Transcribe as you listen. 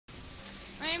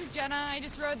name's Jenna. I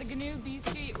just rode the Gnu B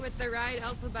Street with the Ride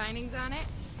Alpha bindings on it.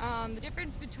 The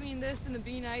difference between this and the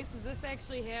B Nice is this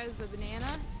actually has the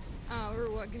banana,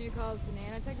 or what Gnu calls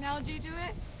banana technology to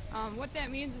it. What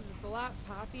that means is it's a lot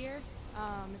poppier.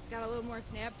 It's got a little more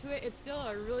snap to it. It's still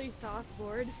a really soft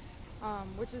board,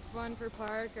 which is fun for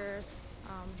park or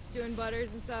doing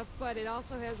butters and stuff, but it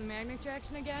also has a magnet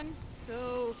traction again,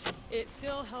 so it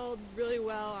still held really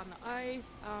well on the ice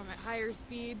at higher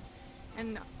speeds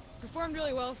and performed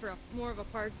really well for more of a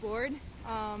park board.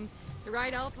 The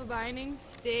Ride Alpha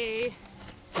bindings, they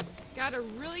got a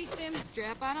really thin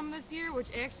strap on them this year, which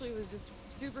actually was just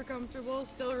super comfortable,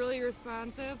 still really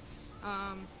responsive.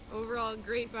 Overall,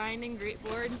 great binding, great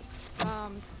board.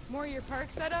 More your park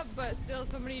setup, but still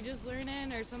somebody just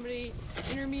learning or somebody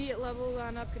intermediate level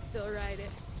on up could still ride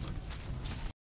it.